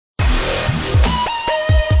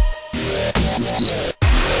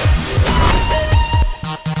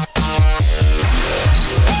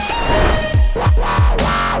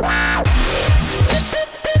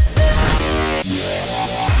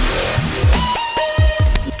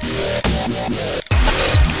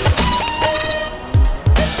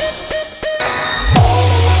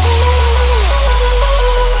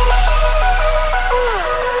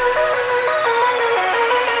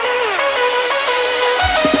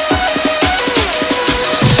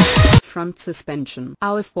front suspension.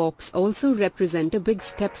 Our forks also represent a big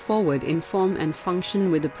step forward in form and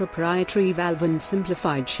function with a proprietary valve and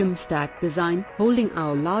simplified shim stack design. Holding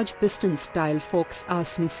our large piston-style forks are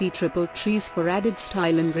CNC triple trees for added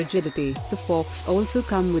style and rigidity. The forks also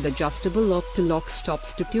come with adjustable lock-to-lock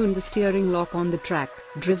stops to tune the steering lock on the track.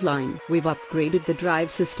 Driveline. We've upgraded the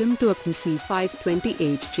drive system to a CNC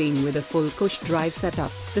 528 chain with a full push drive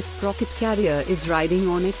setup. The sprocket carrier is riding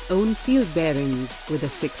on its own sealed bearings with a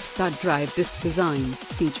 6-stud drive disc design.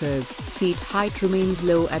 Features: seat height remains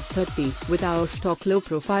low at 30 with our stock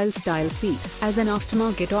low-profile style seat. As an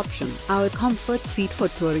aftermarket option, our comfort seat for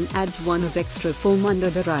touring adds one of extra foam under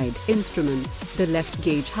the ride. Instruments. The left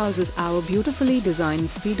gauge houses our beautifully designed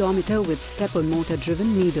speedometer with stepper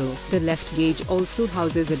motor-driven needle. The left gauge also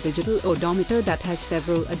houses a digital odometer that has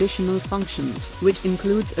several additional functions, which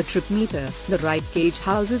includes a trip meter. The right gauge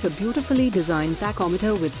houses a beautifully designed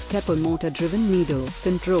tachometer with stepper motor-driven needle.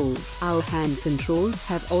 Controls. Our hand controls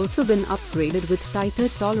have also been upgraded with tighter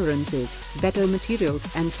tolerances, better materials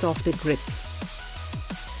and softer grips.